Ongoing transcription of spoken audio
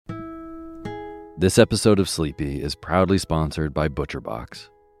This episode of Sleepy is proudly sponsored by ButcherBox.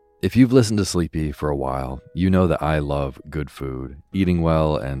 If you've listened to Sleepy for a while, you know that I love good food, eating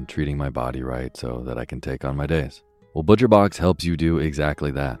well, and treating my body right so that I can take on my days. Well, ButcherBox helps you do exactly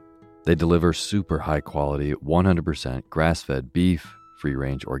that. They deliver super high quality, 100% grass-fed beef,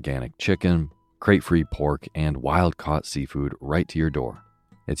 free-range organic chicken, crate-free pork, and wild-caught seafood right to your door.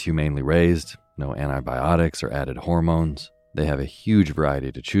 It's humanely raised, no antibiotics or added hormones. They have a huge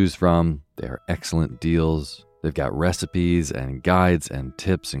variety to choose from. They are excellent deals. They've got recipes and guides and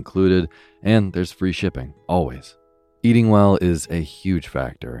tips included, and there's free shipping, always. Eating well is a huge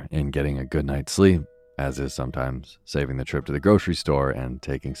factor in getting a good night's sleep, as is sometimes saving the trip to the grocery store and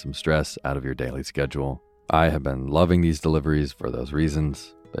taking some stress out of your daily schedule. I have been loving these deliveries for those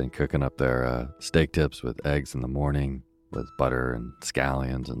reasons. Been cooking up their steak tips with eggs in the morning with butter and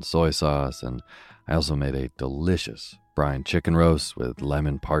scallions and soy sauce, and I also made a delicious brine chicken roast with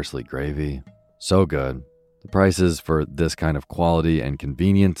lemon parsley gravy. So good. The prices for this kind of quality and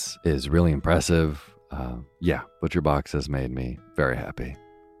convenience is really impressive. ButcherBox has made me very happy.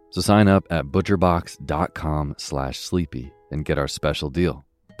 So sign up at butcherbox.com/sleepy and get our special deal.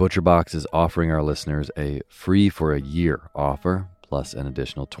 ButcherBox is offering our listeners a free for a year offer, plus an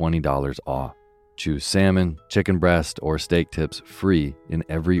additional $20 off. Choose salmon, chicken breast, or steak tips free in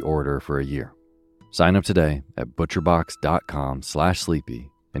every order for a year. Sign up today at butcherbox.com/sleepy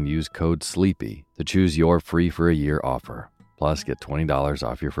and use code SLEEPY to choose your free for a year offer. Plus, get $20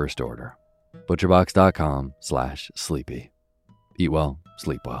 off your first order. butcherbox.com/sleepy. Eat well,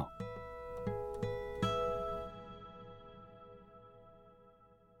 sleep well.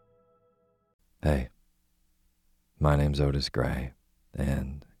 Hey, my name's Otis Gray,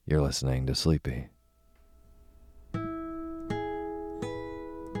 and you're listening to Sleepy.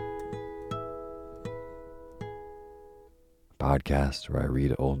 Podcast where I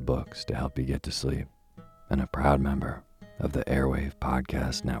read old books to help you get to sleep, and a proud member of the Airwave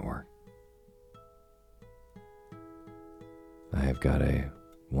Podcast Network. I have got a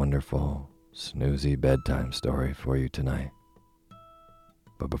wonderful, snoozy bedtime story for you tonight.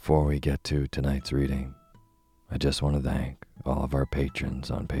 But before we get to tonight's reading, I just want to thank all of our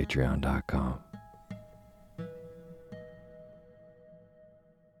patrons on patreon.com.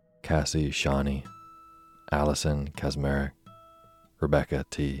 Cassie Shawnee, Allison Kazmarek, Rebecca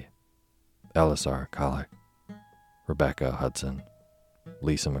T., Elisar Kalik, Rebecca Hudson,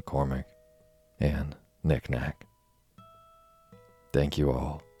 Lisa McCormick, and Nick Knack. Thank you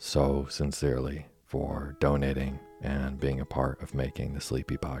all so sincerely for donating and being a part of making the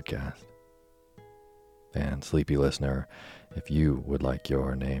Sleepy Podcast. And Sleepy listener, if you would like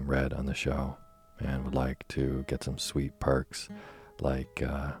your name read on the show and would like to get some sweet perks like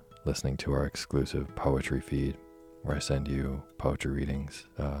listening to our exclusive poetry feed, where I send you poetry readings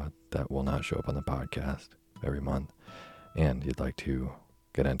that will not show up on the podcast every month, and you'd like to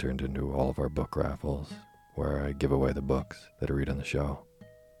get entered into all of our book raffles where I give away the books that I read on the show,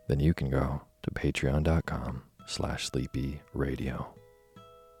 then you can go to patreon.com/sleepyradio.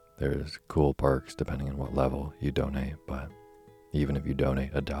 There's cool perks depending on what level you donate, but even if you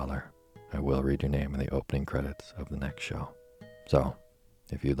donate $1, I will read your name in the opening credits of the next show. So,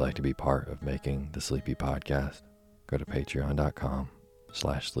 if you'd like to be part of making the Sleepy Podcast, go to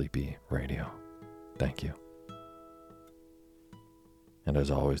patreon.com/sleepyradio. Thank you. And as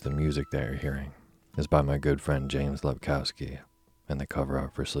always, the music that you're hearing is by my good friend James Lepkowski, and the cover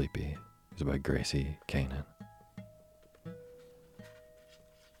art for Sleepy is by Gracie Kanan.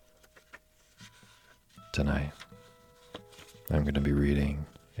 Tonight, I'm going to be reading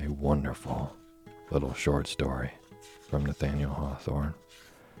a wonderful little short story from Nathaniel Hawthorne.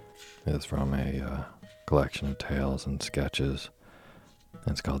 It's from a collection of tales and sketches,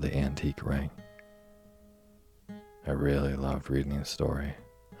 and it's called The Antique Ring. I really loved reading this story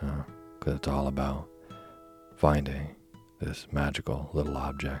because it's all about finding this magical little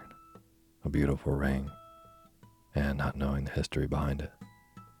object, a beautiful ring, and not knowing the history behind it.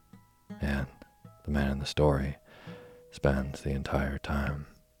 And the man in the story spends the entire time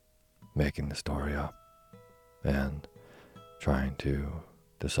making the story up and trying to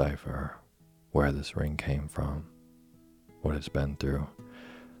decipher where this ring came from, what it's been through,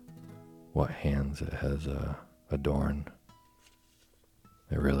 what hands it has adorned.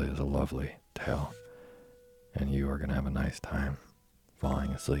 It really is a lovely tale, and you are going to have a nice time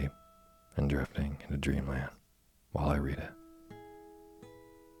falling asleep and drifting into dreamland while I read it.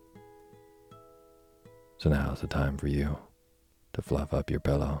 So now is the time for you to fluff up your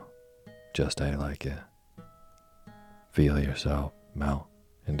pillow just how you like it. Feel yourself melt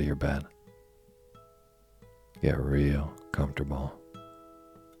into your bed. Get real comfortable.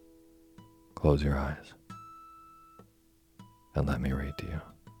 Close your eyes and let me read to you.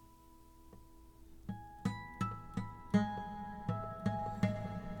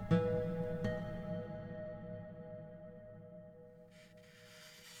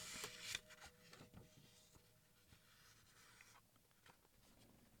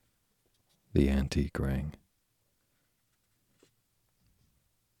 The Antique Ring.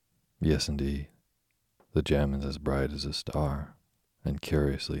 Yes, indeed, the gem is as bright as a star, and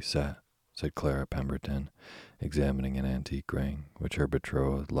curiously set, said Clara Pemberton, examining an antique ring which her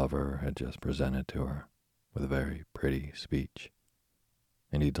betrothed lover had just presented to her, with a very pretty speech.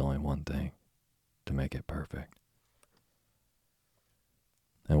 It needs only one thing to make it perfect.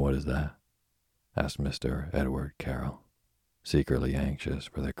 And what is that? Asked Mr. Edward Carroll, secretly anxious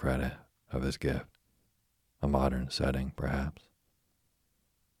for the credit of his gift. A modern setting, perhaps?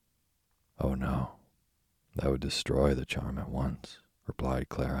 Oh no, that would destroy the charm at once, replied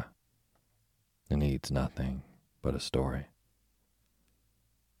Clara. It needs nothing but a story.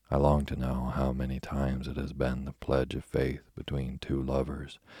 I long to know how many times it has been the pledge of faith between two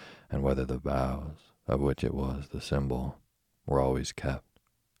lovers, and whether the vows, of which it was the symbol, were always kept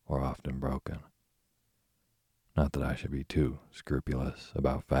or often broken. Not that I should be too scrupulous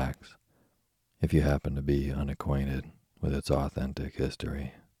about facts. If you happen to be unacquainted with its authentic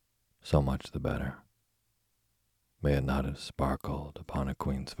history, so much the better. May it not have sparkled upon a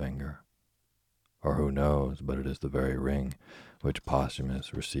queen's finger, or who knows but it is the very ring which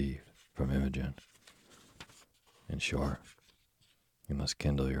Posthumus received from Imogen. In short, you must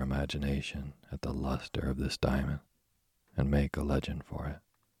kindle your imagination at the luster of this diamond, and make a legend for it.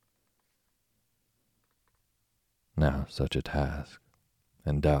 Now such a task,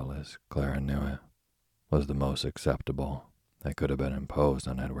 and doubtless Clara knew it, was the most acceptable that could have been imposed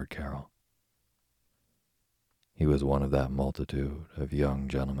on Edward Carroll. He was one of that multitude of young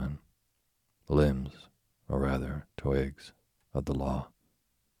gentlemen, limbs, or rather twigs, of the law,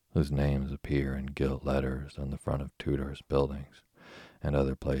 whose names appear in gilt letters on the front of Tudor's buildings and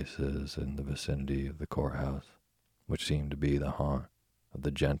other places in the vicinity of the courthouse, which seem to be the haunt of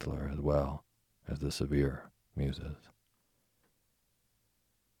the gentler as well as the severe muses.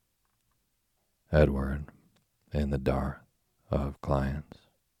 Edward, in the dearth of clients,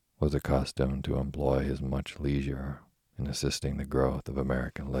 was accustomed to employ his much leisure in assisting the growth of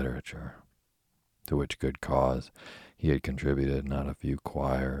American literature, to which good cause he had contributed not a few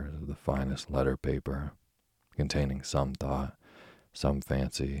quires of the finest letter paper, containing some thought, some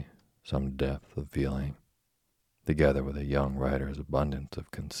fancy, some depth of feeling, together with a young writer's abundance of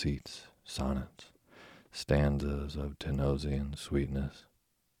conceits, sonnets, stanzas of Tennyson sweetness,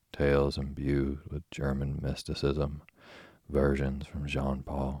 tales imbued with German mysticism, versions from Jean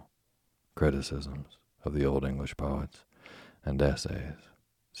Paul, criticisms of the old English poets, and essays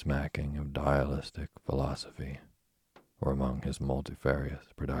smacking of dialectic philosophy were among his multifarious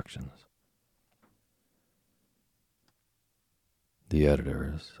productions. The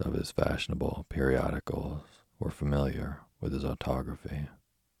editors of his fashionable periodicals were familiar with his autography,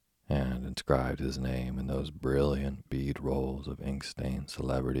 and inscribed his name in those brilliant bead rolls of ink-stained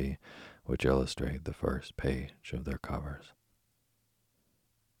celebrity which illustrate the first page of their covers.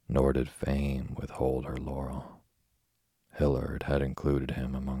 Nor did fame withhold her laurel. Hillard had included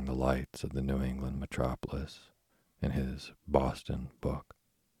him among the lights of the New England metropolis in his Boston book.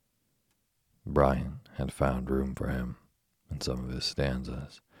 Bryant had found room for him in some of his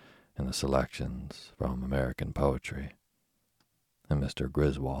stanzas in the selections from American poetry, and Mr.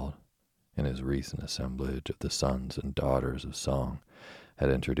 Griswold, in his recent assemblage of the sons and daughters of song, had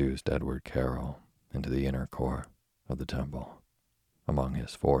introduced Edward Carroll into the inner court of the temple, among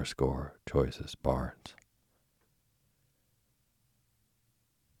his 80 choicest bards.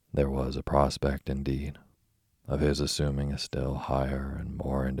 There was a prospect, indeed, of his assuming a still higher and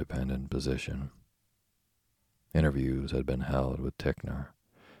more independent position. Interviews had been held with Ticknor,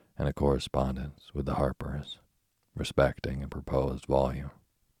 and a correspondence with the Harpers, respecting a proposed volume,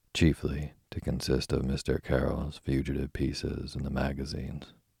 chiefly to consist of Mr. Carroll's fugitive pieces in the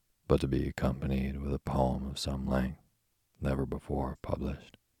magazines, but to be accompanied with a poem of some length, never before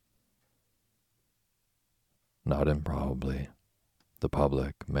published. Not improbably, the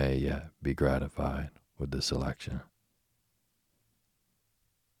public may yet be gratified with this selection.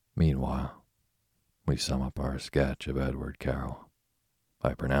 Meanwhile, we sum up our sketch of Edward Carroll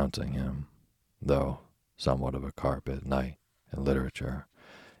by pronouncing him, though somewhat of a carpet knight in literature,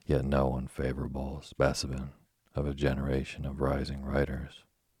 yet no unfavorable specimen of a generation of rising writers,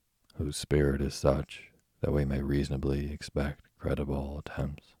 whose spirit is such that we may reasonably expect credible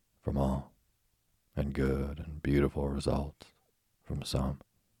attempts from all, and good and beautiful results from some.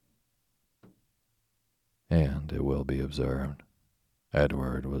 And it will be observed,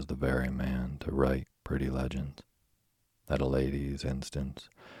 Edward was the very man to write pretty legends, at a lady's instance,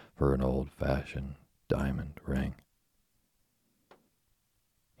 for an old-fashioned diamond ring.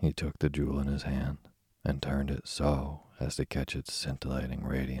 He took the jewel in his hand and turned it so as to catch its scintillating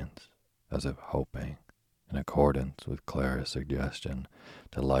radiance, as if hoping, in accordance with Clara's suggestion,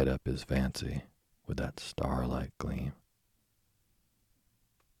 to light up his fancy with that starlight gleam.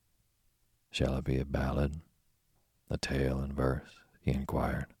 "Shall it be a ballad, a tale in verse?" he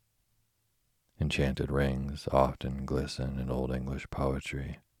inquired. "Enchanted rings often glisten in Old English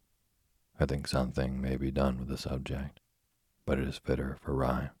poetry. I think something may be done with the subject, but it is fitter for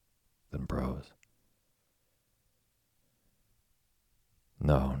rhyme than prose."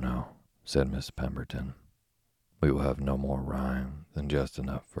 "No, no," said Miss Pemberton. "We will have no more rhyme than just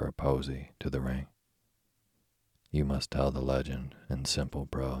enough for a posy to the ring. You must tell the legend in simple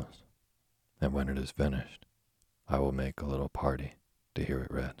prose, and when it is finished, I will make a little party to hear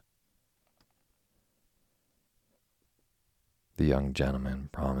it read." The young gentleman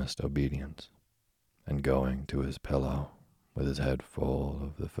promised obedience, and going to his pillow, with his head full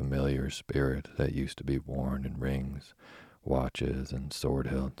of the familiar spirit that used to be worn in rings, watches, and sword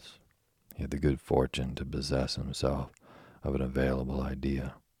hilts, he had the good fortune to possess himself of an available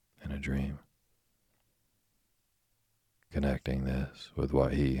idea in a dream. Connecting this with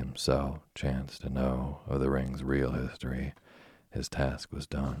what he himself chanced to know of the ring's real history, his task was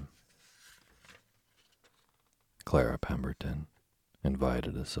done. Clara Pemberton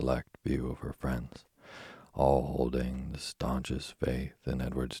invited a select few of her friends, all holding the staunchest faith in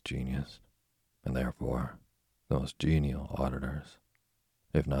Edward's genius, and therefore the most genial auditors,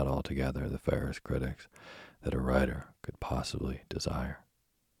 if not altogether the fairest critics that a writer could possibly desire.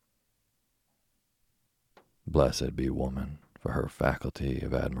 Blessed be woman for her faculty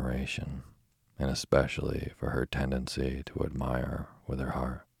of admiration, and especially for her tendency to admire with her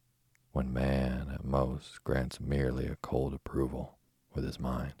heart, when man at most grants merely a cold approval with his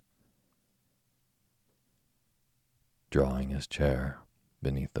mind. Drawing his chair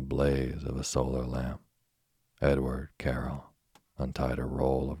beneath the blaze of a solar lamp, Edward Carroll untied a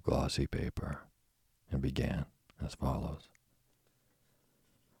roll of glossy paper and began as follows.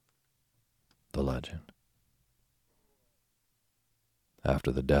 The legend.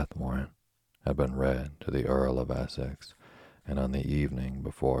 After the death warrant had been read to the Earl of Essex, and on the evening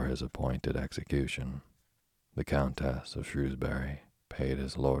before his appointed execution, the Countess of Shrewsbury paid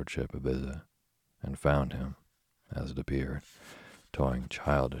his lordship a visit, and found him, as it appeared, toying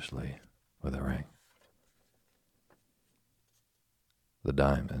childishly with a ring. The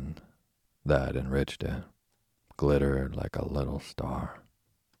diamond that enriched it glittered like a little star,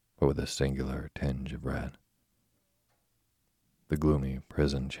 but with a singular tinge of red. The gloomy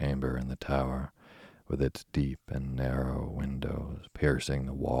prison chamber in the tower, with its deep and narrow windows piercing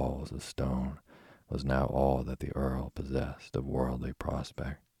the walls of stone, was now all that the Earl possessed of worldly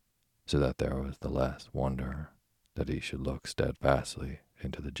prospect, so that there was the less wonder that he should look steadfastly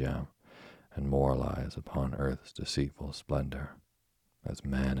into the gem and moralize upon earth's deceitful splendor, as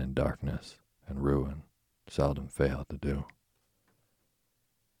man in darkness and ruin seldom fail to do.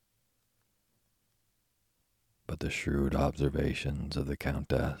 But the shrewd observations of the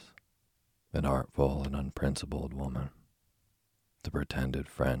Countess, an artful and unprincipled woman, the pretended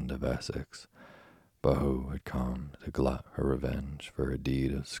friend of Essex, but who had come to glut her revenge for a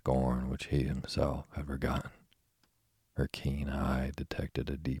deed of scorn which he himself had forgotten, her keen eye detected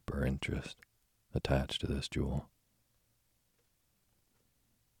a deeper interest attached to this jewel.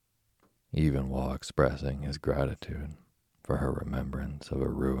 Even while expressing his gratitude for her remembrance of a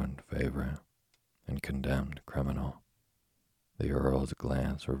ruined favorite and condemned criminal, the Earl's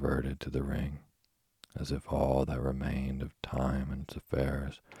glance reverted to the ring, as if all that remained of time and its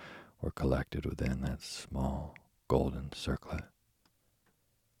affairs were collected within that small golden circlet.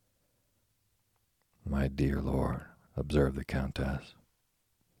 "My dear lord," observed the Countess,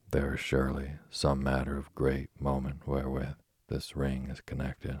 "there is surely some matter of great moment wherewith this ring is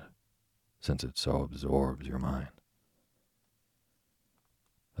connected, since it so absorbs your mind.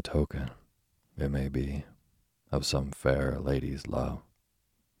 A token, it may be, of some fair lady's love.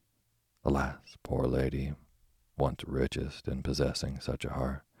 Alas, poor lady, once richest in possessing such a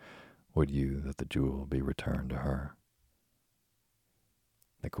heart, would you that the jewel be returned to her?"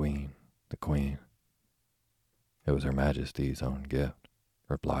 The Queen. It was Her Majesty's own gift,"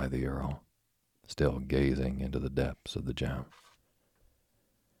 replied the Earl, still gazing into the depths of the gem.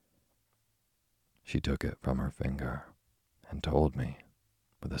 "She took it from her finger, and told me,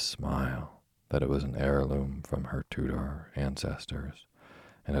 with a smile, that it was an heirloom from her Tudor ancestors,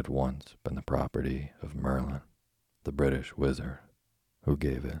 and had once been the property of Merlin, the British wizard, who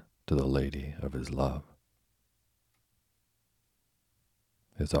gave it to the lady of his love.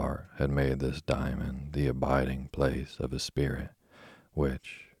 His art had made this diamond the abiding place of a spirit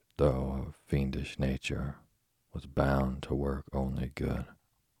which, though of fiendish nature, was bound to work only good,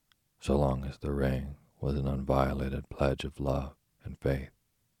 so long as the ring was an unviolated pledge of love and faith,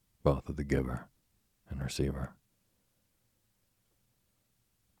 both of the giver and receiver.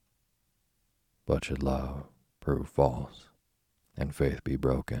 But should love prove false, and faith be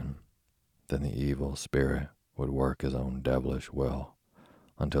broken, then the evil spirit would work his own devilish will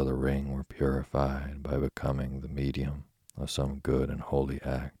until the ring were purified by becoming the medium of some good and holy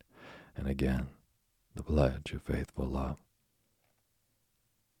act, and again the pledge of faithful love.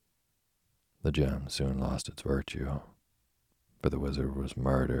 The gem soon lost its virtue, for the wizard was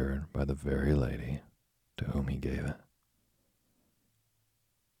murdered by the very lady to whom he gave it.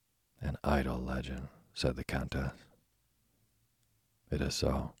 An idle legend, said the Countess. It is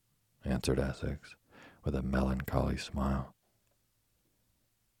so, answered Essex, with a melancholy smile.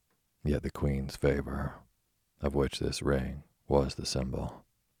 Yet the Queen's favor, of which this ring was the symbol,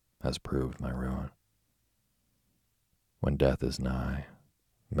 has proved my ruin. When death is nigh,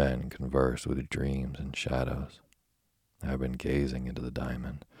 men converse with dreams and shadows. I have been gazing into the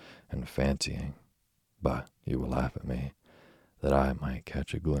diamond and fancying, but you will laugh at me, that I might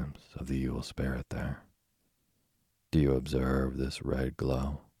catch a glimpse of the evil spirit there. Do you observe this red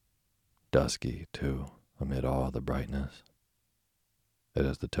glow, dusky, too, amid all the brightness? It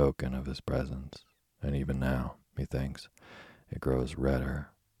is the token of his presence, and even now, methinks, it grows redder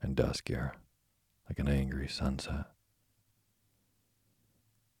and duskier, like an angry sunset.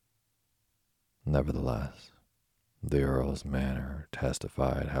 Nevertheless, the Earl's manner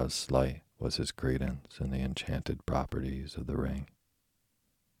testified how slight was his credence in the enchanted properties of the ring.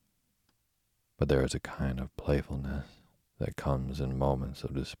 But there is a kind of playfulness that comes in moments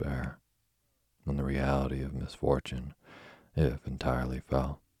of despair, when the reality of misfortune, if entirely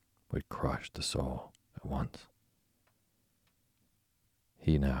felt, would crush the soul at once.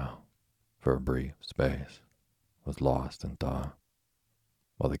 He now, for a brief space, was lost in thought,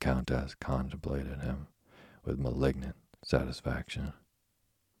 while the Countess contemplated him with malignant satisfaction.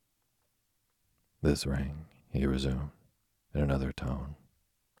 This ring, he resumed, in another tone,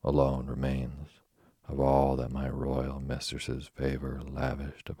 alone remains of all that my royal mistress's favor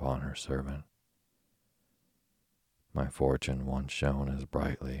lavished upon her servant. My fortune once shone as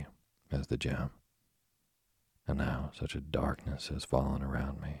brightly as the gem, and now such a darkness has fallen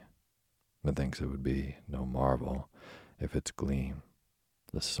around me. Methinks it would be no marvel if its gleam,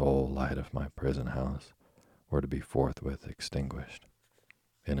 the sole light of my prison house, were to be forthwith extinguished,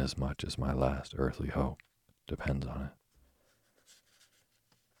 inasmuch as my last earthly hope depends on it.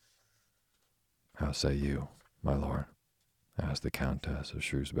 How say you, my lord? Asked the Countess of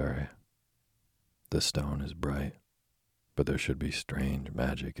Shrewsbury. The stone is bright, but there should be strange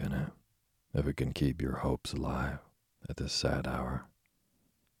magic in it, if it can keep your hopes alive at this sad hour.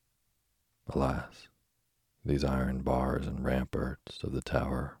 Alas, these iron bars and ramparts of the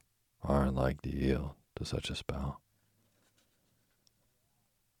tower aren't like to yield to such a spell.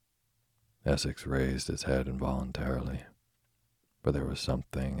 Essex raised his head involuntarily, but there was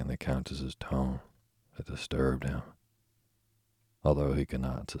something in the Countess's tone that disturbed him, although he could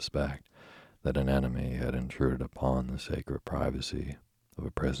not suspect that an enemy had intruded upon the sacred privacy of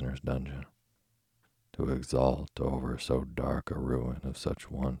a prisoner's dungeon, to exult over so dark a ruin of such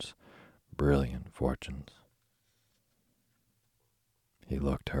once brilliant fortunes. He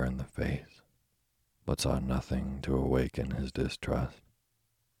looked her in the face, but saw nothing to awaken his distrust.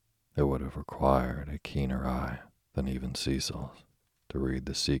 It would have required a keener eye than even Cecil's to read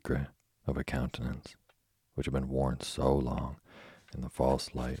the secret of a countenance which had been worn so long in the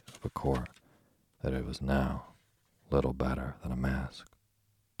false light of a court that it was now little better than a mask,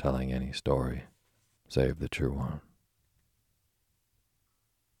 telling any story save the true one.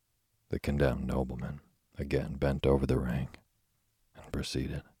 The condemned nobleman again bent over the ring and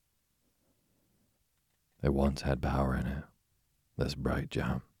proceeded. It once had power in it, this bright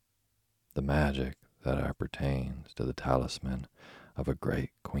gem, the magic that appertains to the talisman of a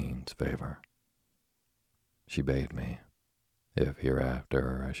great queen's favor. She bade me, if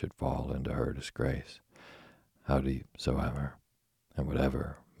hereafter I should fall into her disgrace, how deep soever, and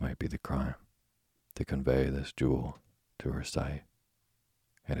whatever might be the crime, to convey this jewel to her sight,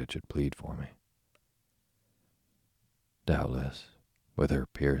 and it should plead for me. Doubtless, with her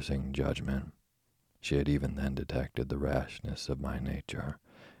piercing judgment, she had even then detected the rashness of my nature,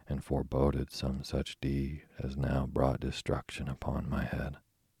 and foreboded some such deed as now brought destruction upon my head.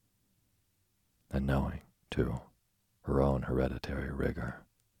 and knowing, too, her own hereditary rigor,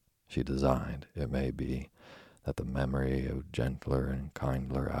 she designed, it may be, that the memory of gentler and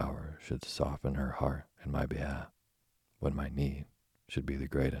kindler hours should soften her heart in my behalf, when my need should be the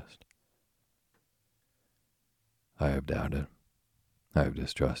greatest. I have doubted, I have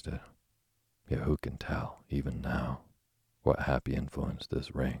distrusted, yet who can tell, even now, what happy influence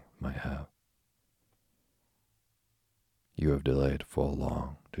this ring might have? You have delayed full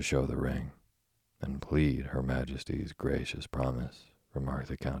long to show the ring, and plead her Majesty's gracious promise, remarked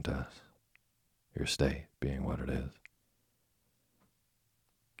the Countess, your state being what it is.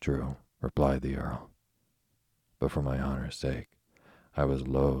 True, replied the Earl, but for my honor's sake, I was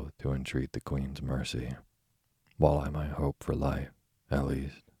loath to entreat the Queen's mercy, while I might hope for life, at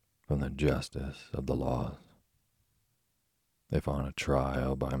least, from the justice of the laws. If on a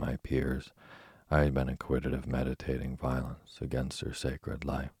trial by my peers I had been acquitted of meditating violence against her sacred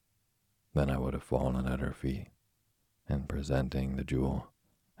life, then I would have fallen at her feet, and presenting the jewel,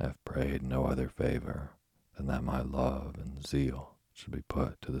 have prayed no other favor than that my love and zeal should be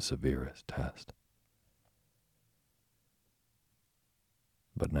put to the severest test.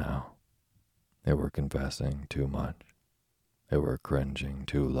 But now, it were confessing too much, it were cringing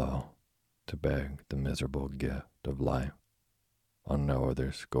too low, to beg the miserable gift of life on no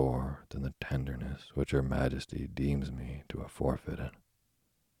other score than the tenderness which her Majesty deems me to have forfeited.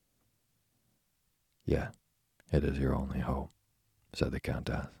 Yet it is your only hope, said the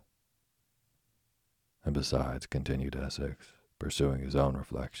Countess. And besides, continued Essex, pursuing his own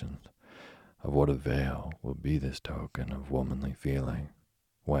reflections, of what avail will be this token of womanly feeling,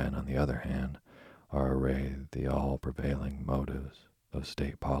 when, on the other hand, are arrayed the all-prevailing motives of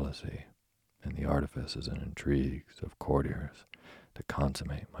state policy and the artifices and intrigues of courtiers to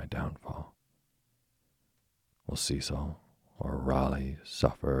consummate my downfall? Will Cecil or Raleigh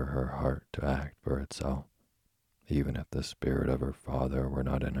suffer her heart to act for itself, even if the spirit of her father were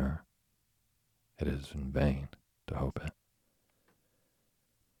not in her? It is in vain to hope it.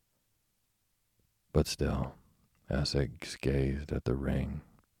 But still, Essex gazed at the ring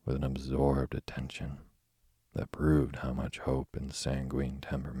with an absorbed attention that proved how much hope and sanguine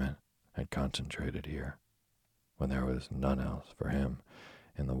temperament had concentrated here, when there was none else for him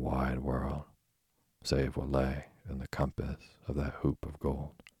in the wide world, save what lay in the compass of that hoop of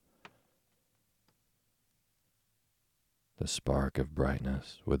gold. The spark of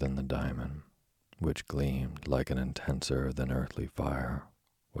brightness within the diamond, which gleamed like an intenser than earthly fire,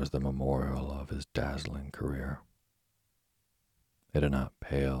 was the memorial of his dazzling career. It had not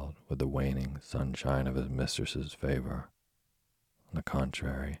paled with the waning sunshine of his mistress's favor. On the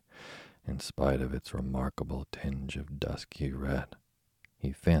contrary, in spite of its remarkable tinge of dusky red,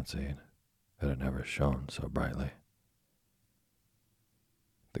 he fancied that it never shone so brightly.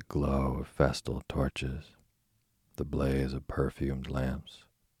 The glow of festal torches, the blaze of perfumed lamps,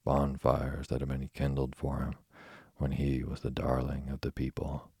 bonfires that had been kindled for him when he was the darling of the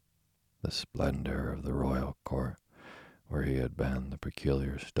people, the splendor of the royal court, where he had been the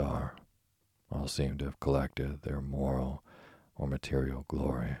peculiar star, all seemed to have collected their moral or material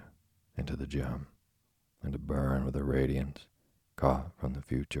glory into the gem, and to burn with a radiance caught from the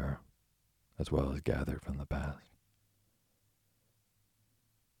future, as well as gathered from the past.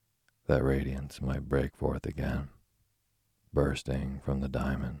 That radiance might break forth again, bursting from the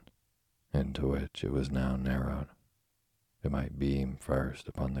diamond, into which it was now narrowed. It might beam first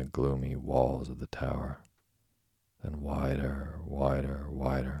upon the gloomy walls of the tower, then wider, wider,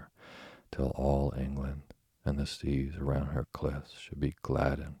 wider, till all England and the seas around her cliffs should be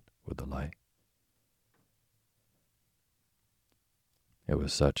gladdened with the light. It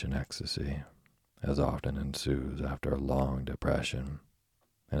was such an ecstasy as often ensues after a long depression,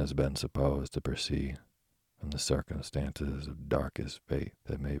 and has been supposed to proceed from the circumstances of darkest fate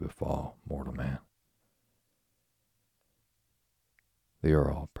that may befall mortal man. The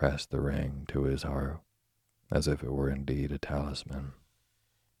Earl pressed the ring to his heart, as if it were indeed a talisman,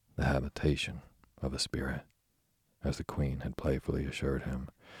 the habitation of a spirit, as the Queen had playfully assured him,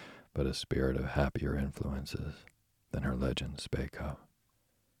 but a spirit of happier influences than her legend spake of.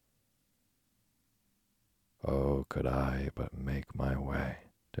 Oh, could I but make my way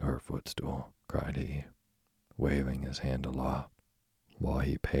to her footstool, cried he, waving his hand aloft, while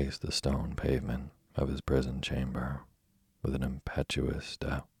he paced the stone pavement of his prison chamber with an impetuous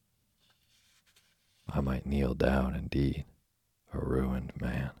step. I might kneel down indeed, a ruined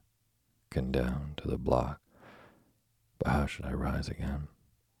man, condemned to the block, but how should I rise again?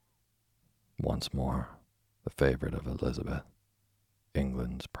 Once more, the favorite of Elizabeth,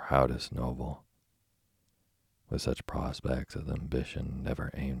 England's proudest noble, with such prospects as ambition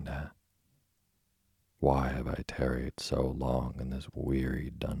never aimed at, Why have I tarried so long in this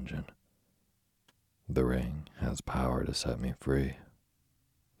weary dungeon? The ring has power to set me free.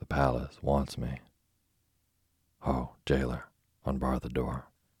 The palace wants me. Oh, jailer, unbar the door.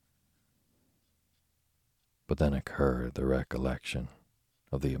 But then occurred the recollection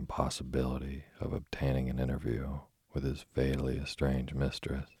of the impossibility of obtaining an interview with his fatally estranged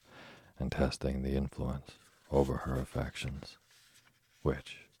mistress and testing the influence over her affections,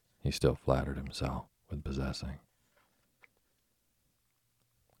 which he still flattered himself with possessing.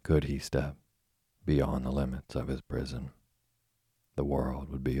 Could he step beyond the limits of his prison, the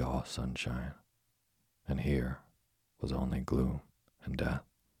world would be all sunshine, and here was only gloom and death.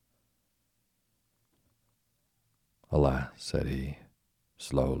 Alas, said he,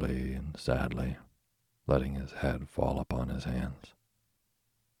 slowly and sadly, letting his head fall upon his hands,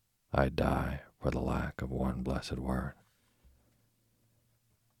 I die for the lack of one blessed word.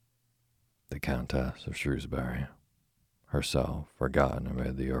 The Countess of Shrewsbury, herself forgotten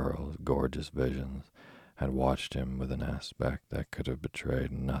amid the Earl's gorgeous visions, had watched him with an aspect that could have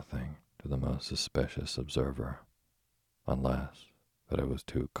betrayed nothing to the most suspicious observer, unless that it was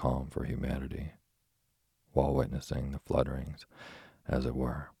too calm for humanity, while witnessing the flutterings, as it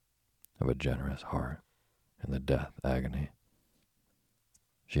were, of a generous heart in the death agony.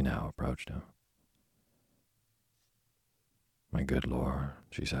 She now approached him. My good lord,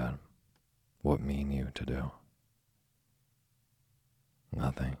 she said, what mean you to do?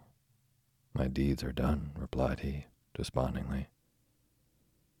 Nothing. My deeds are done, replied he, despondingly.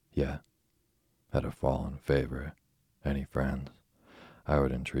 Yet, had a fallen favorite any friends, I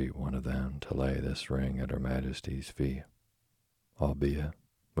would entreat one of them to lay this ring at her majesty's feet, albeit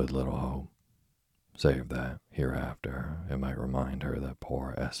with little hope, save that hereafter it might remind her that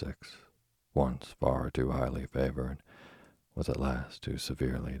poor Essex, once far too highly favored, was at last too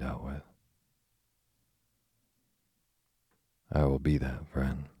severely dealt with. I will be that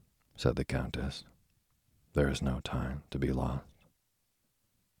friend, said the Countess. There is no time to be lost.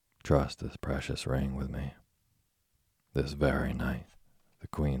 Trust this precious ring with me. This very night the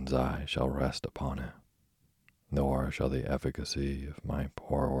Queen's eye shall rest upon it, nor shall the efficacy of my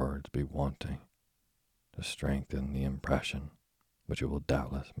poor words be wanting to strengthen the impression which it will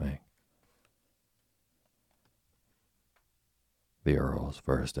doubtless make. The Earl's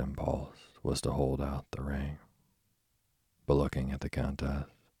first impulse was to hold out the ring, but looking at the Countess,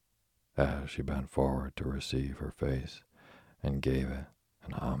 as she bent forward to receive her face and gave it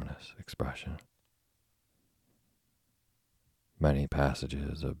an ominous expression. Many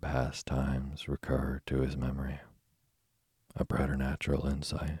passages of past times recurred to his memory, a preternatural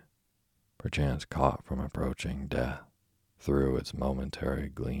insight, perchance caught from approaching death, threw its momentary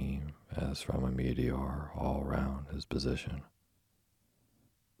gleam as from a meteor all round his position.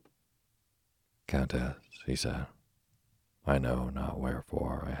 Countess, he said, I know not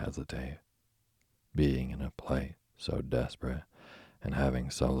wherefore I hesitate, being in a plight so desperate and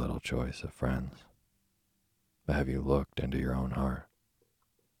having so little choice of friends. But have you looked into your own heart?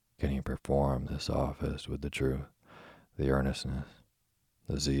 Can you perform this office with the truth, the earnestness,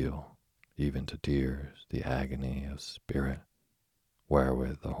 the zeal, even to tears, the agony of spirit,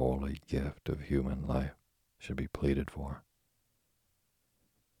 wherewith the holy gift of human life should be pleaded for?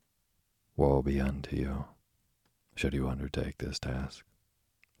 Woe be unto you, should you undertake this task,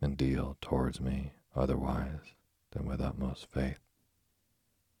 and deal towards me otherwise than with utmost faith.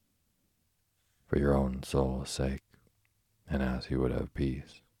 For your own soul's sake, and as you would have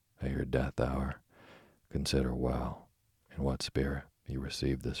peace at your death hour, consider well in what spirit you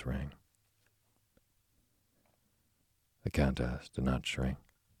received this ring. The Countess did not shrink.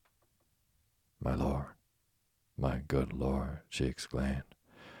 My lord, my good lord, she exclaimed,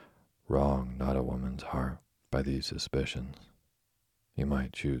 wrong not a woman's heart by these suspicions. You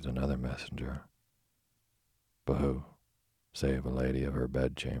might choose another messenger, but who, save a lady of her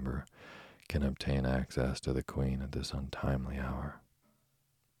bedchamber, can obtain access to the Queen at this untimely hour?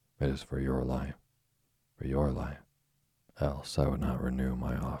 It is for your life, else I would not renew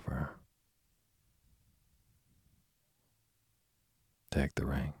my offer. Take the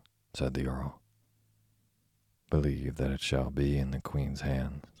ring, said the Earl. Believe that it shall be in the Queen's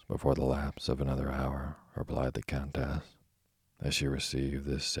hands before the lapse of another hour, replied the Countess, as she received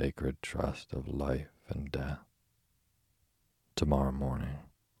this sacred trust of life and death. Tomorrow morning,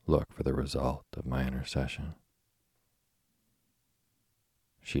 look for the result of my intercession.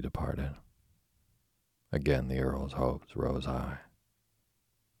 She departed. Again the Earl's hopes rose high.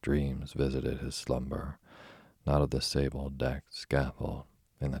 Dreams visited his slumber, not of the sable-decked scaffold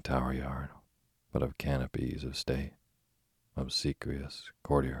in the Tower Yard, but of canopies of state, obsequious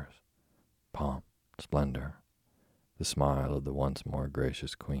courtiers, pomp, splendor, the smile of the once more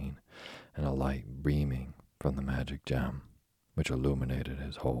gracious queen, and a light beaming from the magic gem which illuminated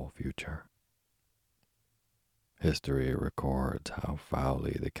his whole future. History records how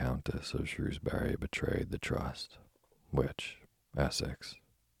foully the Countess of Shrewsbury betrayed the trust which Essex,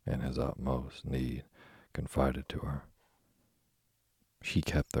 in his utmost need, confided to her. She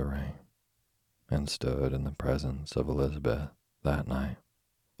kept the ring, and stood in the presence of Elizabeth that night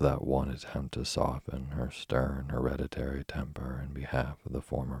without one attempt to soften her stern hereditary temper in behalf of the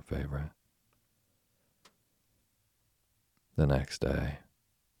former favorite. The next day,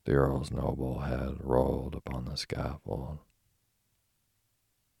 the Earl's noble head rolled upon the scaffold.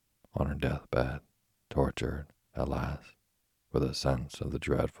 On her deathbed, tortured, at last, with a sense of the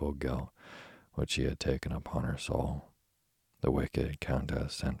dreadful guilt which she had taken upon her soul, the wicked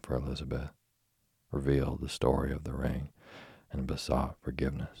Countess sent for Elizabeth, revealed the story of the ring, and besought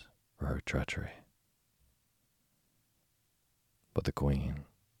forgiveness for her treachery. But the Queen,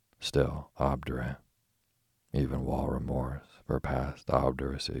 still obdurate, even while remorse for past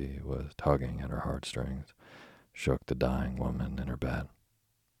obduracy was tugging at her heartstrings, shook the dying woman in her bed,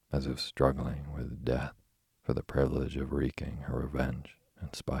 as if struggling with death for the privilege of wreaking her revenge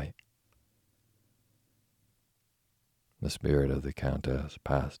and spite. The spirit of the Countess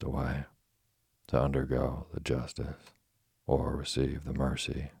passed away to undergo the justice or receive the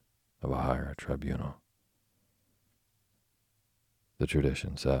mercy of a higher tribunal. The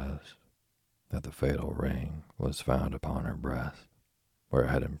tradition says that the fatal ring was found upon her breast, where it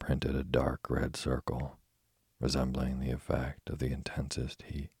had imprinted a dark red circle, resembling the effect of the intensest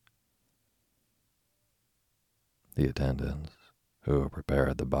heat. The attendants who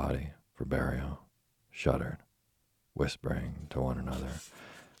prepared the body for burial shuddered, whispering to one another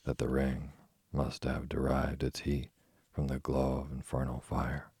that the ring must have derived its heat from the glow of infernal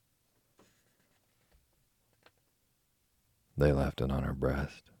fire. They left it on her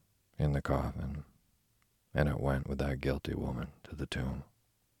breast, in the coffin, and it went with that guilty woman to the tomb.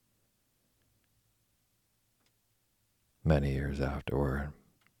 Many years afterward,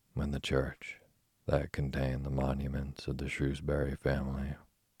 when the church that contained the monuments of the Shrewsbury family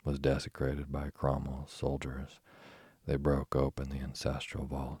was desecrated by Cromwell's soldiers, they broke open the ancestral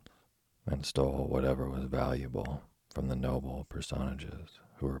vaults and stole whatever was valuable from the noble personages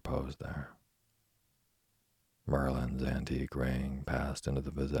who reposed there. Merlin's antique ring passed into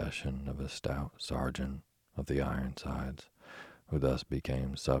the possession of a stout sergeant of the Ironsides, who thus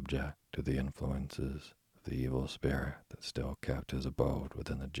became subject to the influences of the evil spirit that still kept his abode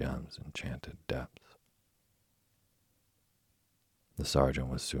within the gem's enchanted depths. The sergeant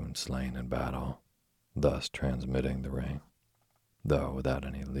was soon slain in battle, thus transmitting the ring, though without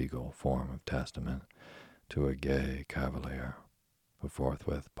any legal form of testament, to a gay cavalier, who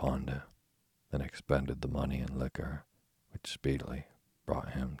forthwith pawned it, then expended the money in liquor, which speedily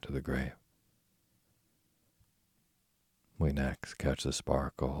brought him to the grave. We next catch the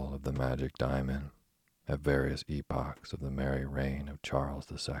sparkle of the magic diamond at various epochs of the merry reign of Charles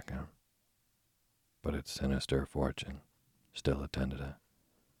II, but its sinister fortune still attended it.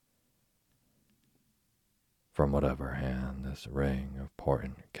 From whatever hand this ring of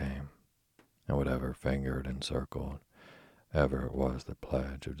portent came, and whatever finger it encircled, ever it was the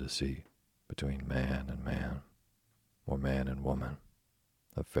pledge of deceit between man and man, or man and woman,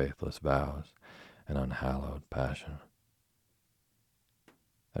 of faithless vows and unhallowed passion.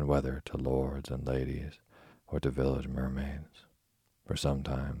 And whether to lords and ladies, or to village mermaids, for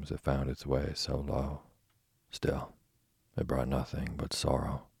sometimes it found its way so low, still it brought nothing but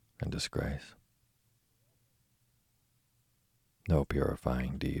sorrow and disgrace. No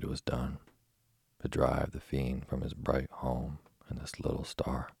purifying deed was done to drive the fiend from his bright home and this little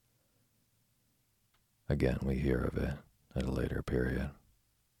star. Again we hear of it at a later period,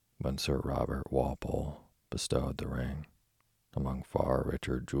 when Sir Robert Walpole bestowed the ring, among far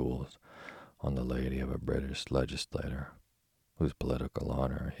richer jewels, on the lady of a British legislator, whose political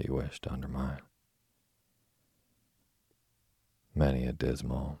honor he wished to undermine. Many a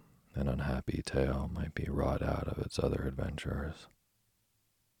dismal and unhappy tale might be wrought out of its other adventurers.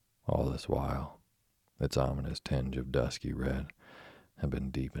 All this while, its ominous tinge of dusky red had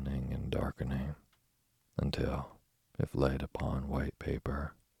been deepening and darkening, until, if laid upon white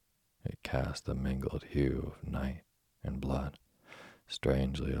paper, it cast the mingled hue of night and blood,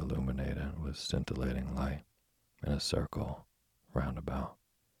 strangely illuminated with scintillating light in a circle round about.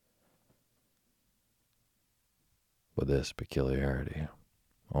 But this peculiarity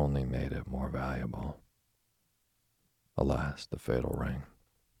only made it more valuable. Alas, the fatal ring!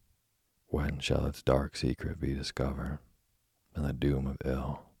 When shall its dark secret be discovered, and the doom of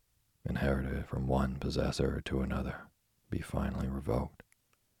ill inherited from one possessor to another, be finally revoked.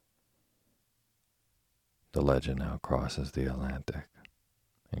 The legend now crosses the Atlantic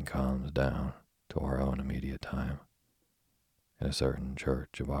and comes down to our own immediate time. In a certain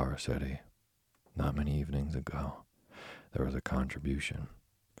church of our city, not many evenings ago, there was a contribution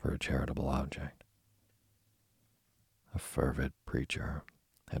for a charitable object. A fervid preacher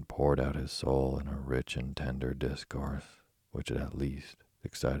had poured out his soul in a rich and tender discourse which had at least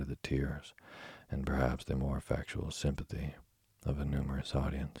excited the tears and perhaps the more effectual sympathy of a numerous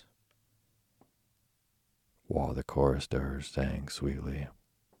audience. While the choristers sang sweetly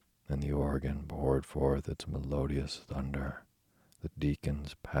and the organ poured forth its melodious thunder, the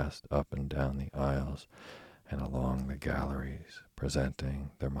deacons passed up and down the aisles and along the galleries,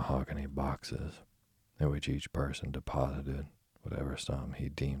 presenting their mahogany boxes, in which each person deposited whatever sum he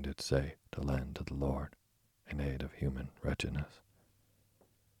deemed it safe to lend to the Lord in aid of human wretchedness.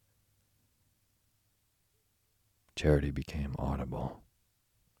 Charity became audible,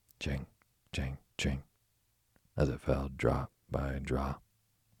 chink, chink, chink, as it fell drop by drop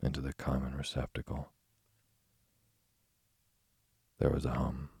into the common receptacle. There was a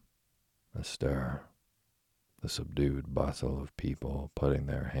hum, a stir, the subdued bustle of people putting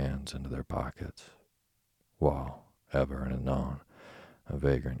their hands into their pockets, while, ever and anon, a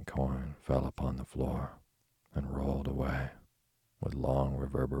vagrant coin fell upon the floor and rolled away with long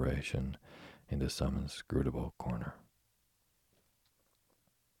reverberation into some inscrutable corner.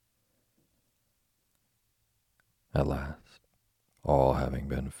 At last, all having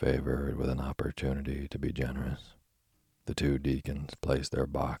been favored with an opportunity to be generous, the two deacons placed their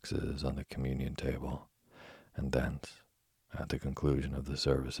boxes on the communion table, and thence, at the conclusion of the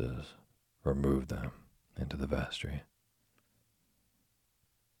services, removed them into the vestry.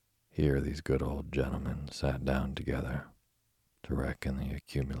 Here these good old gentlemen sat down together to reckon the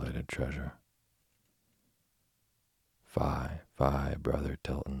accumulated treasure. "Fie, fie, Brother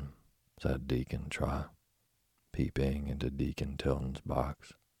Tilton," said Deacon Trot, peeping into Deacon Tilton's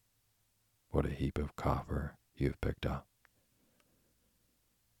box. "What a heap of copper you have picked up.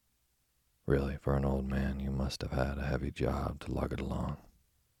 Really, for an old man, you must have had a heavy job to lug it along.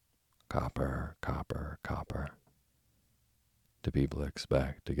 Copper, copper, copper. Do people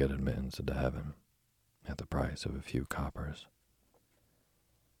expect to get admittance into heaven at the price of a few coppers?"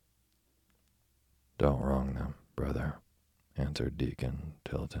 "Don't wrong them, brother," answered Deacon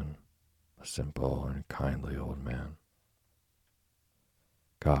Tilton, a simple and kindly old man.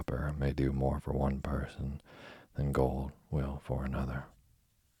 "Copper may do more for one person than gold will for another.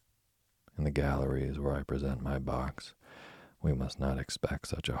 In the galleries where I present my box, we must not expect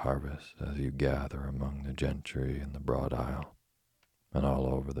such a harvest as you gather among the gentry in the broad aisle and all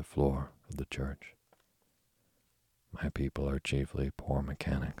over the floor of the church. My people are chiefly poor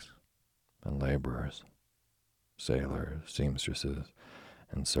mechanics and laborers, sailors, seamstresses,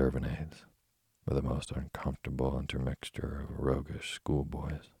 and servant-aids, with a most uncomfortable intermixture of roguish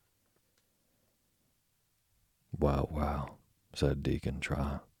schoolboys." "Well, well," said Deacon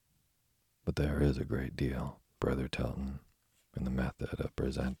Trot, "but there is a great deal, Brother Tilton, in the method of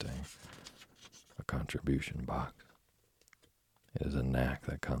presenting a contribution box. It is a knack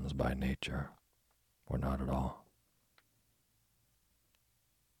that comes by nature, or not at all."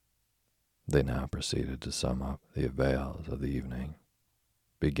 They now proceeded to sum up the avails of the evening,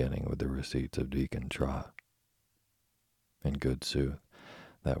 beginning with the receipts of Deacon Trot. In good sooth,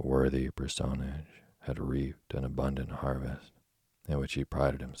 that worthy personage had reaped an abundant harvest, in which he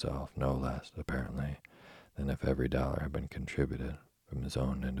prided himself no less, apparently, than if every dollar had been contributed from his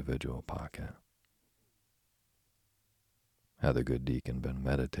own individual pocket. Had the good deacon been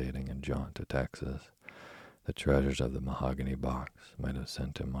meditating a jaunt to Texas, the treasures of the mahogany box might have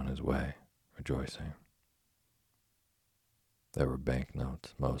sent him on his way, rejoicing. There were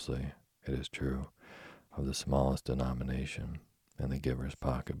banknotes, mostly, it is true, of the smallest denomination in the giver's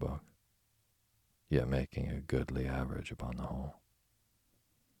pocketbook, yet making a goodly average upon the whole.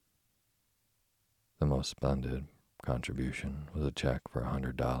 The most splendid contribution was a check for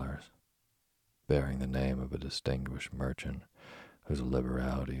 $100, bearing the name of a distinguished merchant whose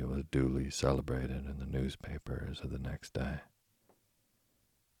liberality was duly celebrated in the newspapers of the next day.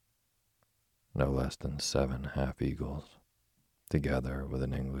 No less than 7 half-eagles, together with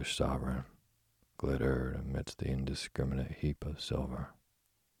an English sovereign, glittered amidst the indiscriminate heap of silver,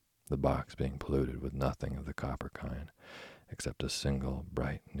 the box being polluted with nothing of the copper kind except a single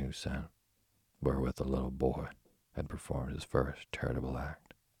bright new cent, wherewith the little boy had performed his first charitable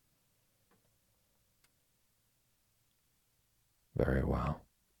act. Very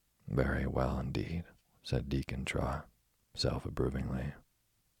well indeed," said Deacon Trot, self-approvingly.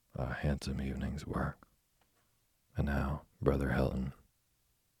 a handsome evening's work. And now, Brother Hilton,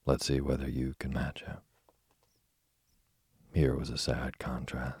 let's see whether you can match it. Here was a sad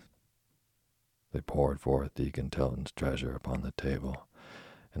contrast. They poured forth Deacon Tilton's treasure upon the table,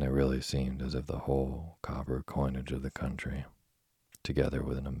 and it really seemed as if the whole copper coinage of the country, together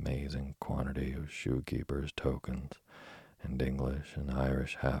with an amazing quantity of shoekeepers' tokens and English and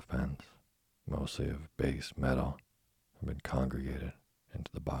Irish halfpence, mostly of base metal, had been congregated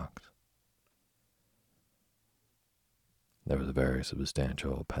into the box. There was a very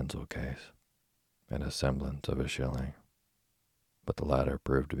substantial pencil case, and a semblance of a shilling, but the latter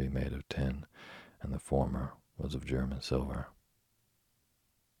proved to be made of tin, and the former was of German silver.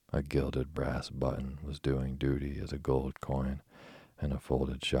 A gilded brass button was doing duty as a gold coin, and a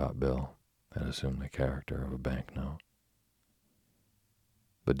folded shop bill had assumed the character of a banknote.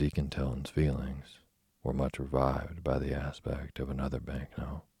 But Deacon Tilton's feelings were much revived by the aspect of another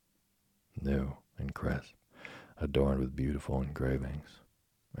banknote, new and crisp, adorned with beautiful engravings,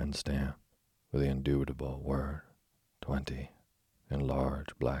 and stamped with the indubitable word 20 in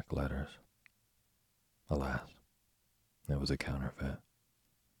large black letters. Alas, it was a counterfeit.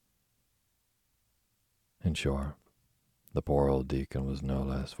 In short, the poor old deacon was no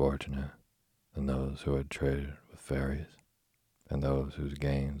less fortunate than those who had traded with fairies, and those whose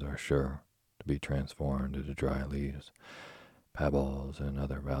gains are sure to be transformed into dry leaves, pebbles, and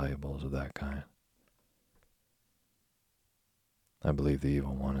other valuables of that kind. I believe the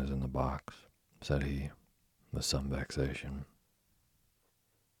evil one is in the box, said he, with some vexation.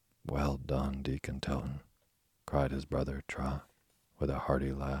 Well done, Deacon Tilton, cried his brother Trot, with a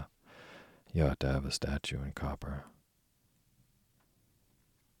hearty laugh. You ought to have a statue in copper.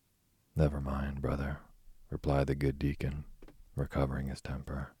 Never mind, brother, replied the good deacon, recovering his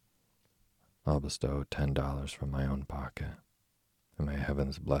temper. I'll bestow $10 from my own pocket, and may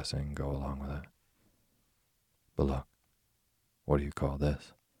heaven's blessing go along with it. But look, what do you call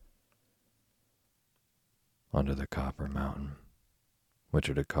this? Under the copper mountain, which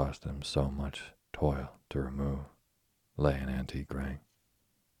it had cost them so much toil to remove, lay an antique ring.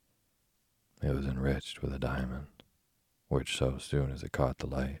 It was enriched with a diamond, which so soon as it caught the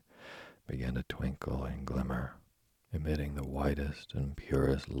light began to twinkle and glimmer, emitting the whitest and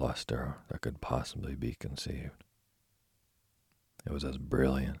purest luster that could possibly be conceived. It was as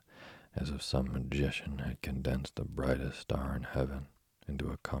brilliant as if some magician had condensed the brightest star in heaven into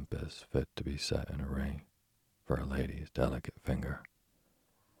a compass fit to be set in a ring for a lady's delicate finger.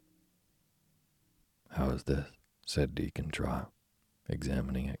 How is this? Said Deacon Trot,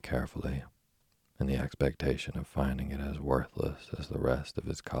 examining it carefully, in the expectation of finding it as worthless as the rest of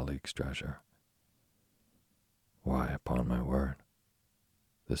his colleague's treasure. Why, upon my word,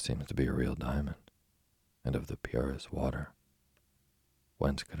 this seems to be a real diamond, and of the purest water.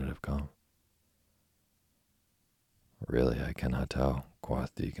 Whence could it have come? Really, I cannot tell,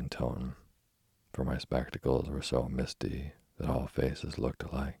 quoth Deacon Tilton, for my spectacles were so misty that all faces looked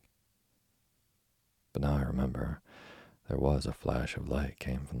alike. But now I remember there was a flash of light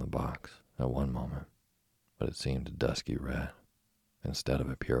came from the box at one moment, but it seemed a dusky red instead of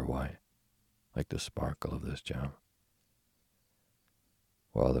a pure white, like the sparkle of this gem.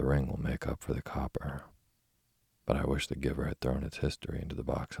 Well, the ring will make up for the copper, but I wish the giver had thrown its history into the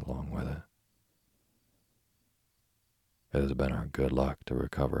box along with it. It has been our good luck to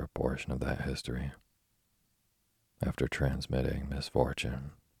recover a portion of that history, after transmitting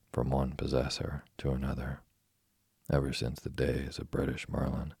misfortune from one possessor to another. Ever since the days of British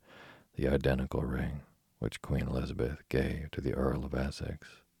Merlin, the identical ring which Queen Elizabeth gave to the Earl of Essex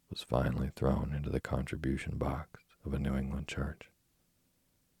was finally thrown into the contribution box of a New England church.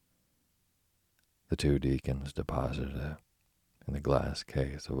 The two deacons deposited it in the glass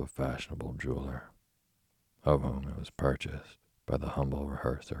case of a fashionable jeweler, of whom it was purchased by the humble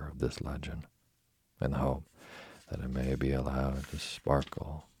rehearser of this legend, in the hope that it may be allowed to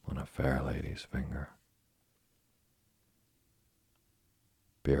sparkle on a fair lady's finger.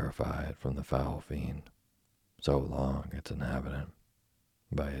 Purified from the foul fiend, so long its inhabitant,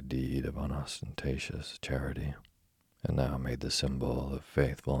 by a deed of unostentatious charity, and now made the symbol of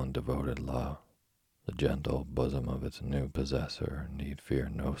faithful and devoted love, the gentle bosom of its new possessor need fear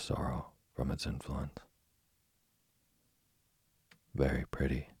no sorrow from its influence. Very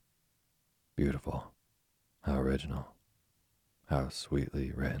pretty, beautiful, how original, how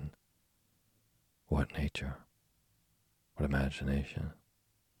sweetly written. What nature, what imagination,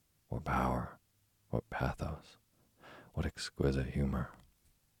 what power, what pathos, what exquisite humor,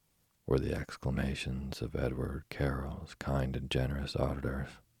 were the exclamations of Edward Carroll's kind and generous auditors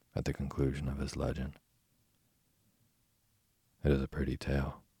at the conclusion of his legend. It is a pretty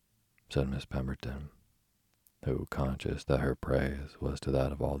tale, said Miss Pemberton, who, conscious that her praise was to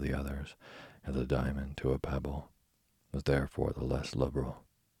that of all the others as a diamond to a pebble, was therefore the less liberal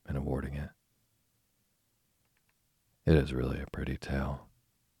in awarding it. It is really a pretty tale,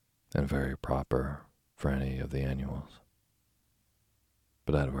 and very proper for any of the annuals.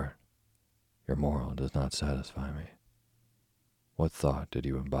 But Edward, your moral does not satisfy me. What thought did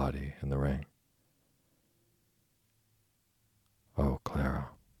you embody in the ring? Oh, Clara,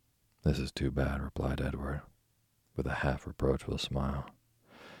 this is too bad, replied Edward, with a half-reproachful smile.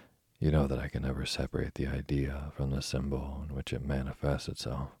 You know that I can never separate the idea from the symbol in which it manifests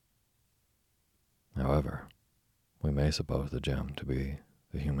itself. However, we may suppose the gem to be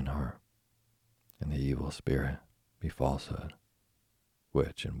the human heart, and the evil spirit be falsehood,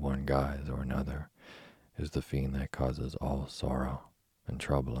 which in one guise or another is the fiend that causes all sorrow and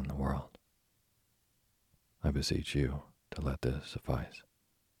trouble in the world. I beseech you to let this suffice.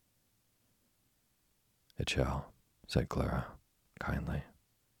 It shall, said Clara, kindly.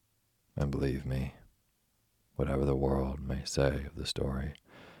 And believe me, whatever the world may say of the story,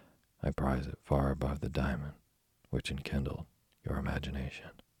 I prize it far above the diamond which enkindled your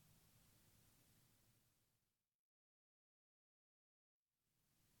imagination.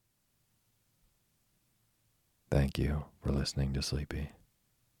 Thank you for listening to Sleepy.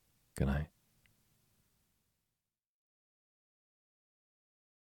 Good night.